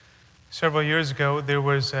Several years ago, there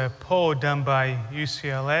was a poll done by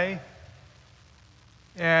UCLA,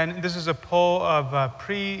 and this is a poll of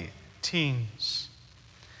pre-teens.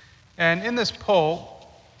 And in this poll,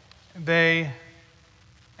 they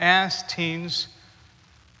asked teens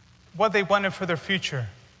what they wanted for their future.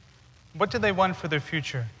 What did they want for their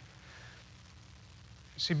future?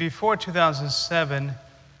 See, before 2007,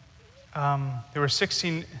 there were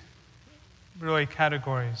 16 really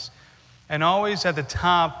categories. And always at the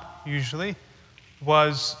top, usually,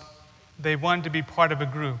 was they wanted to be part of a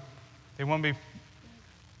group. They wanted to be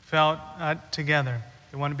felt together.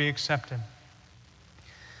 They wanted to be accepted.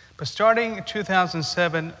 But starting in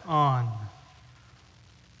 2007 on,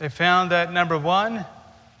 they found that number one,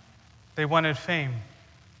 they wanted fame.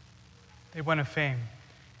 They wanted fame.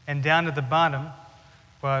 And down at the bottom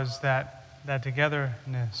was that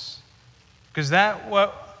togetherness. Because that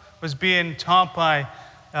what was being taught by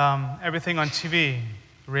everything on TV,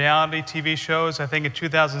 reality TV shows. I think in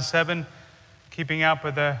 2007, Keeping Up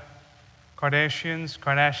with the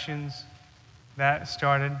Kardashians, that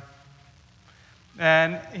started.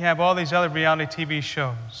 And you have all these other reality TV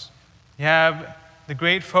shows. You have the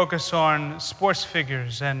great focus on sports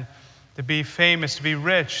figures and to be famous, to be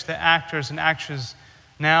rich, the actors and actresses.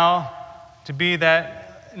 Now, to be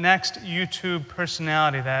that next YouTube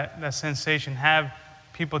personality, that sensation, have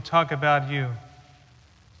people talk about you.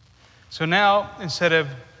 So now, instead of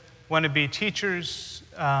want to be teachers,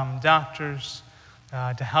 doctors,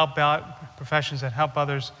 to help out professions that help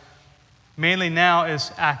others, mainly now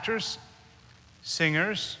is actors,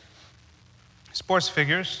 singers, sports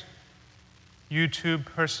figures, YouTube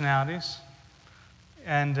personalities,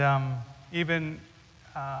 and even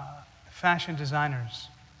fashion designers.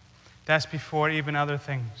 That's before even other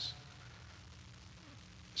things.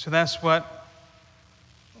 So that's what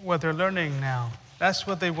they're learning now. That's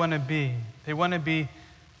what they want to be. They want to be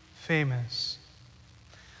famous.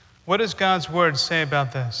 What does God's word say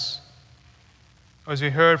about this? As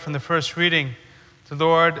we heard from the first reading, the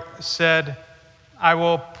Lord said, I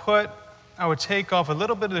will take off a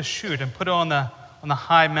little bit of the shoot and put it on the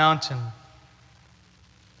high mountain.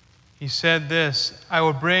 He said this, I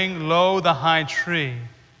will bring low the high tree,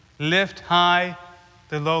 lift high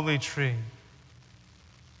the lowly tree.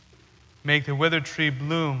 Make the withered tree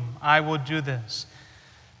bloom. I will do this.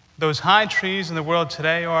 Those high trees in the world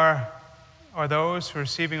today are those who are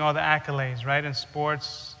receiving all the accolades, right? In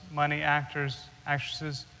sports, money, actors,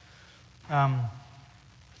 actresses.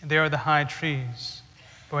 They are the high trees.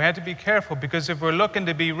 But we have to be careful, because if we're looking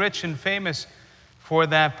to be rich and famous for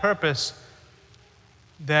that purpose,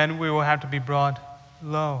 then we will have to be brought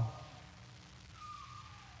low.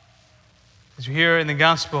 As you hear in the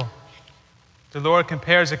gospel, the Lord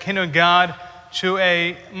compares the kingdom of God to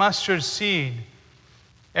a mustard seed.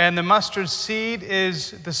 And the mustard seed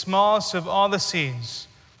is the smallest of all the seeds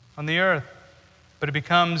on the earth. But it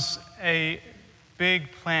becomes a big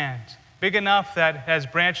plant, big enough that it has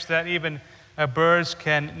branches that even birds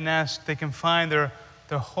can nest. They can find their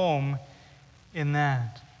home in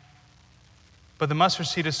that. But the mustard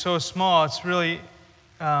seed is so small, it's really,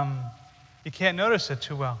 you can't notice it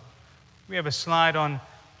too well. We have a slide on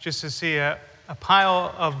just to see a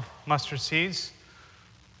pile of mustard seeds.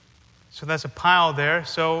 So that's a pile there.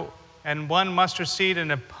 So, and one mustard seed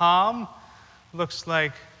in a palm looks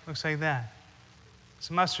like that. It's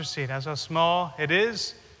a mustard seed. That's how small it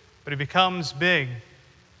is, but it becomes big.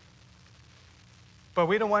 But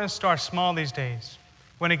we don't want to start small these days.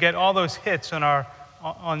 We want to get all those hits on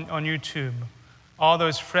on YouTube, all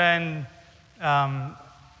those friend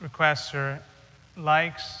requests or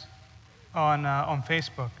likes on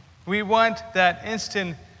Facebook. We want that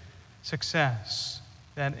instant success,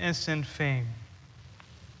 that instant fame.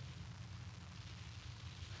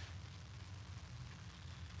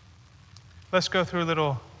 Let's go through a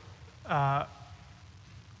little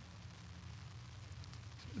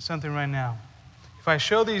something right now. If I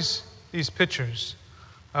show these pictures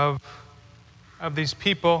of these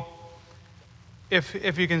people,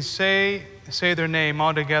 if you can say their name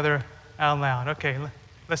all together out loud. Okay,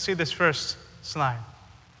 let's see this first slide.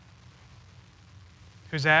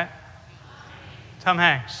 Who's that? Tom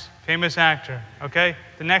Hanks, famous actor. Okay,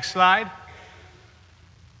 the next slide.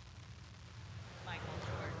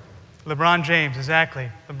 LeBron James, exactly.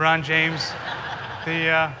 LeBron James.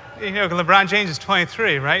 LeBron James is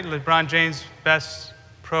 23, right? LeBron James, best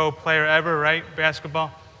pro player ever, right?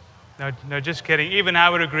 Basketball. No, just kidding. Even I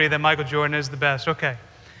would agree that Michael Jordan is the best. Okay.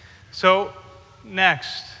 So,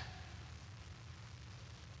 next.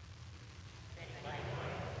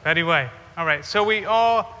 Betty White. All right. So we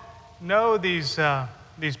all know these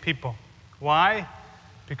people. Why?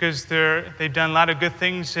 because they've done a lot of good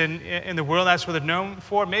things in the world. That's what they're known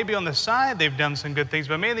for. Maybe on the side they've done some good things,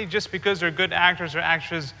 but mainly just because they're good actors or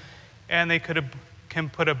actresses and they can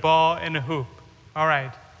put a ball in a hoop. All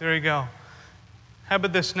right, there you go. How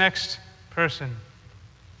about this next person?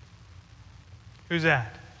 Who's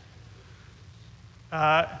that?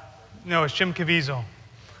 No, it's Jim Caviezel.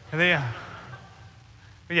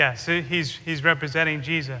 Yes, he's representing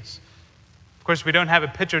Jesus. Of course, we don't have a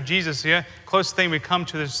picture of Jesus here. Closest thing we come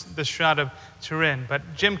to is the Shroud of Turin. But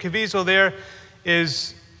Jim Caviezel there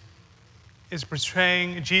is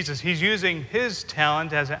portraying Jesus. He's using his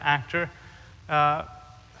talent as an actor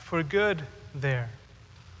for good there.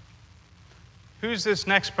 Who's this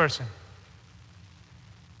next person?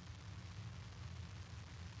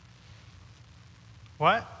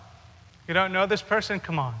 What? You don't know this person?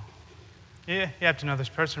 Come on. Yeah, you have to know this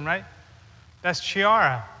person, right? That's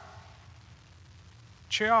Ciara.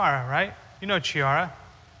 Ciara, right? You know Ciara.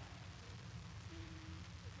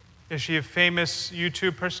 Is she a famous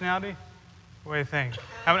YouTube personality? What do you think?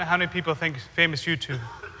 How many people think famous YouTube?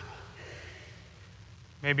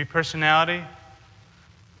 Maybe personality?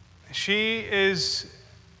 She is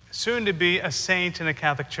soon to be a saint in the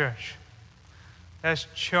Catholic Church. That's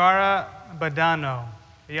Chiara Badano,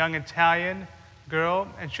 a young Italian girl,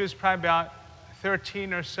 and she was probably about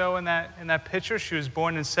 13 or so in that picture. She was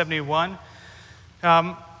born in 1971.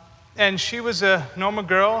 And she was a normal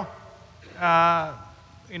girl,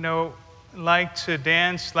 liked to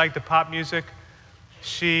dance, liked the pop music.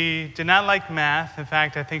 She did not like math. In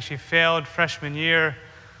fact, I think she failed freshman year.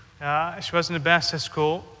 She wasn't the best at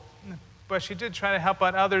school, but she did try to help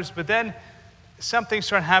out others. But then something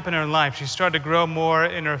started happening in her life. She started to grow more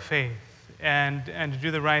in her faith and to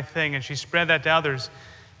do the right thing, and she spread that to others.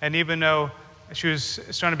 And even though she was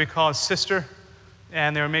starting to be called sister,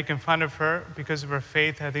 and they were making fun of her because of her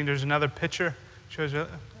faith. I think there's another picture. She was a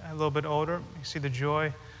little bit older. You see the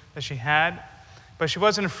joy that she had. But she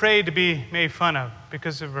wasn't afraid to be made fun of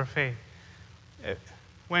because of her faith.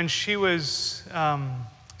 When she was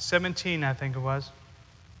 17, I think it was,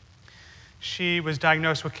 she was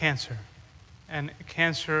diagnosed with cancer. And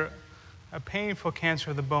cancer, a painful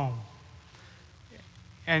cancer of the bone.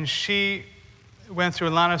 And she went through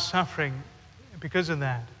a lot of suffering because of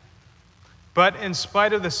that. But in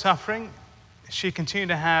spite of the suffering, she continued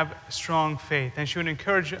to have strong faith, and she would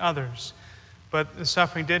encourage others. But the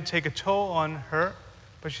suffering did take a toll on her,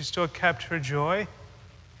 but she still kept her joy, you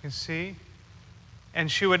can see.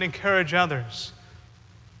 And she would encourage others.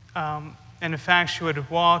 And in fact, she would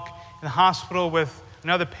walk in the hospital with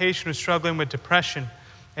another patient who was struggling with depression.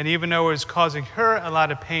 And even though it was causing her a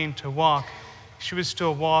lot of pain to walk, she would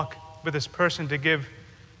still walk with this person to give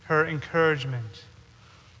her encouragement.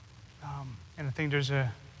 And I think there's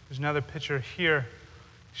another picture here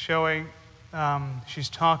showing she's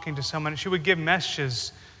talking to someone. She would give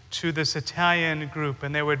messages to this Italian group,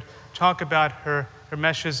 and they would talk about her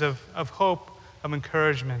messages of hope, of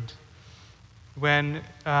encouragement. When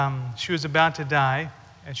she was about to die,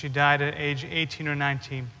 and she died at age 18 or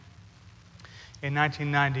 19, in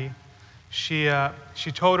 1990,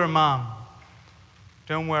 she told her mom,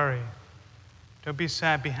 "Don't worry, don't be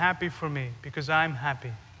sad, be happy for me, because I'm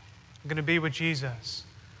happy. I'm going to be with Jesus."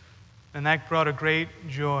 And that brought a great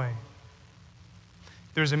joy.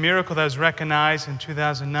 There was a miracle that was recognized in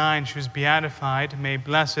 2009. She was beatified, made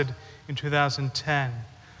blessed in 2010.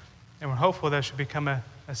 And we're hopeful that she'll become a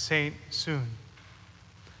saint soon.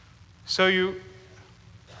 So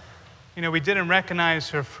we didn't recognize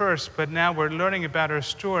her first, but now we're learning about her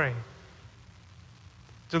story.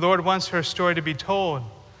 The Lord wants her story to be told.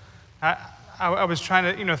 I was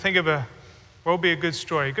trying to, think of what would be a good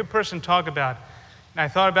story, a good person to talk about. And I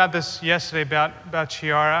thought about this yesterday about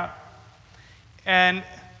Ciara. And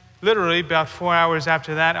literally about 4 hours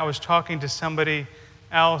after that, I was talking to somebody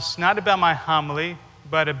else, not about my homily,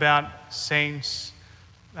 but about saints.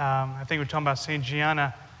 I think we're talking about Saint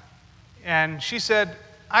Gianna. And she said,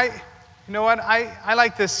 I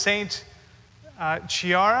like this Saint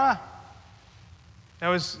Ciara.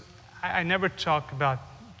 I never talk about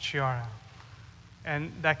Ciara.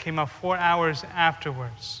 And that came up 4 hours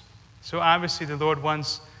afterwards. So obviously the Lord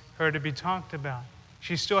wants her to be talked about.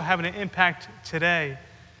 She's still having an impact today.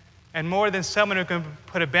 And more than someone who can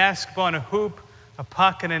put a basketball in a hoop, a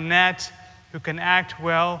puck in a net, who can act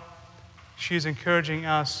well, she's encouraging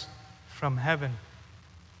us from heaven.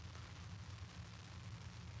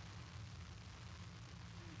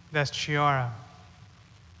 That's Ciara.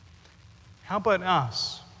 How about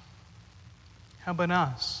us? How about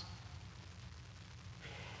us?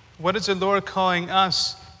 What is the Lord calling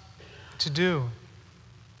us to do?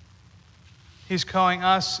 He's calling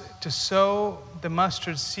us to sow the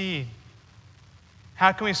mustard seed.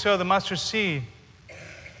 How can we sow the mustard seed?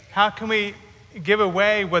 How can we give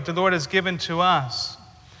away what the Lord has given to us?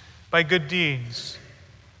 By good deeds.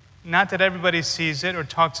 Not that everybody sees it or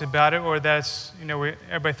talks about it, or that's,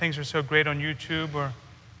 everybody thinks we're so great on YouTube or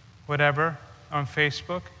whatever, on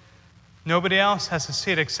Facebook. Nobody else has to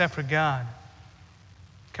see it except for God.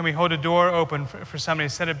 Can we hold a door open for somebody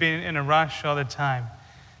instead of being in a rush all the time?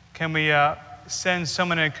 Can we send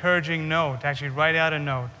someone an encouraging note, actually write out a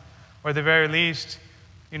note? Or at the very least,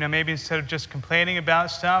 maybe instead of just complaining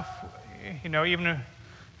about stuff, even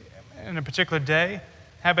in a particular day,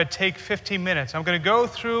 how about take 15 minutes? I'm going to go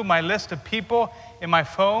through my list of people in my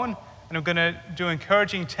phone, and I'm going to do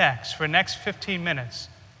encouraging texts for the next 15 minutes,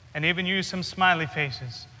 and even use some smiley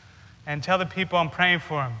faces, and tell the people I'm praying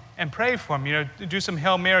for them, and pray for them. Do some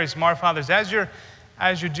Hail Marys, Our Fathers, as you're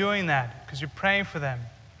doing that, because you're praying for them.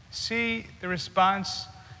 See the response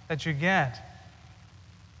that you get.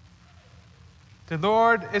 The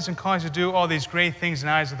Lord isn't calling us to do all these great things in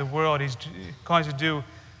the eyes of the world. He's calling us to do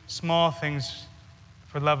small things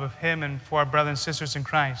for love of Him and for our brothers and sisters in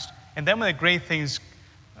Christ. And then when the great things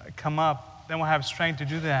come up, then we'll have strength to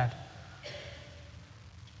do that.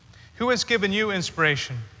 Who has given you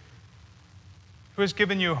inspiration? Who has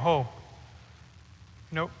given you hope?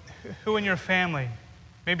 Who in your family?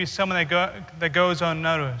 Maybe someone that goes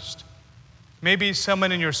unnoticed. Maybe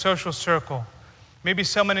someone in your social circle. Maybe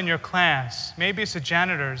someone in your class. Maybe it's a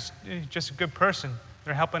janitor, just a good person.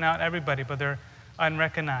 They're helping out everybody, but they're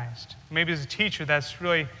unrecognized. Maybe it's a teacher that's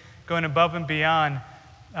really going above and beyond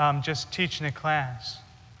just teaching a class.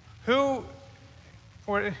 Who,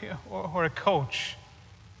 or a coach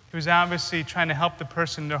who's obviously trying to help the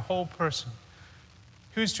person, the whole person.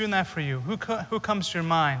 Who's doing that for you? Who comes to your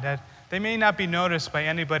mind that they may not be noticed by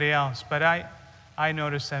anybody else, but I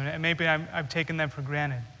notice them, and maybe I've taken them for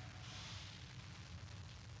granted.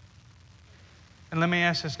 And let me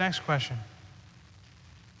ask this next question.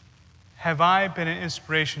 Have I been an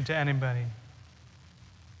inspiration to anybody?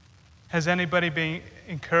 Has anybody been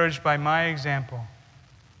encouraged by my example?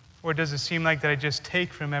 Or does it seem like that I just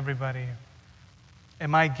take from everybody?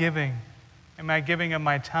 Am I giving? Am I giving of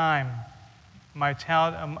my time, my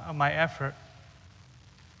talent, of my effort?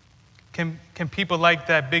 Can people like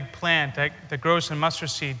that big plant that grows in mustard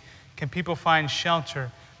seed, can people find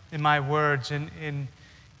shelter in my words, in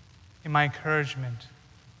my encouragement?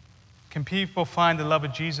 Can people find the love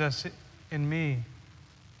of Jesus in me?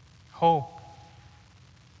 Hope.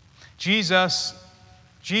 Jesus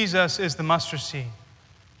is the mustard seed.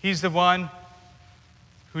 He's the one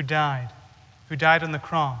who died on the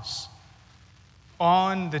cross,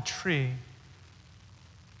 on the tree,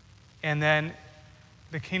 and then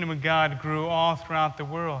the kingdom of God grew all throughout the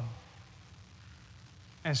world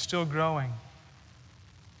and still growing.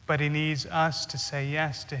 But He needs us to say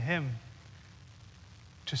yes to Him,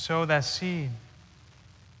 to sow that seed.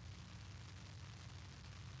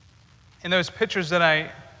 In those pictures that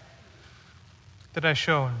I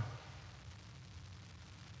showed,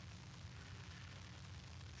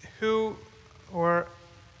 who or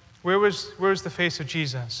where was the face of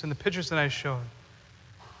Jesus in the pictures that I showed?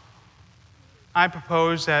 I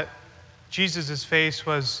propose that Jesus' face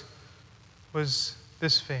was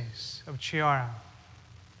this face of Chiara,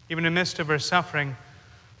 even in the midst of her suffering,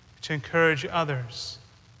 to encourage others.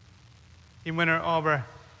 Even when all of her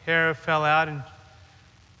hair fell out and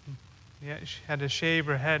she had to shave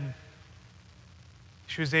her head,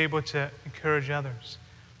 she was able to encourage others.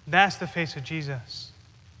 That's the face of Jesus.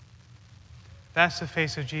 That's the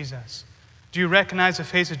face of Jesus. Do you recognize the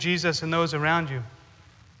face of Jesus in those around you?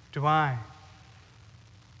 Do I?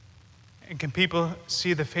 And can people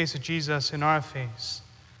see the face of Jesus in our face?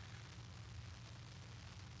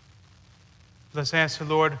 Let's ask the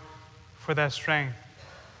Lord for that strength,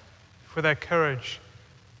 for that courage,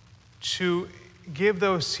 to give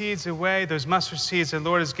those seeds away, those mustard seeds that the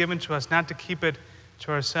Lord has given to us, not to keep it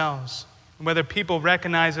to ourselves. Whether people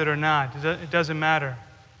recognize it or not, it doesn't matter.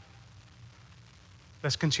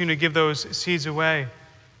 Let's continue to give those seeds away.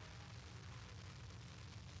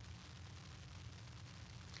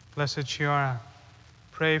 Blessed Chiara,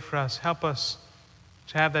 pray for us. Help us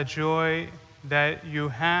to have that joy that you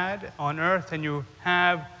had on earth and you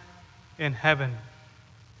have in heaven.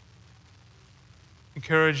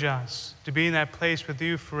 Encourage us to be in that place with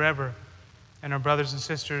you forever and our brothers and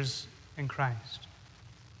sisters in Christ.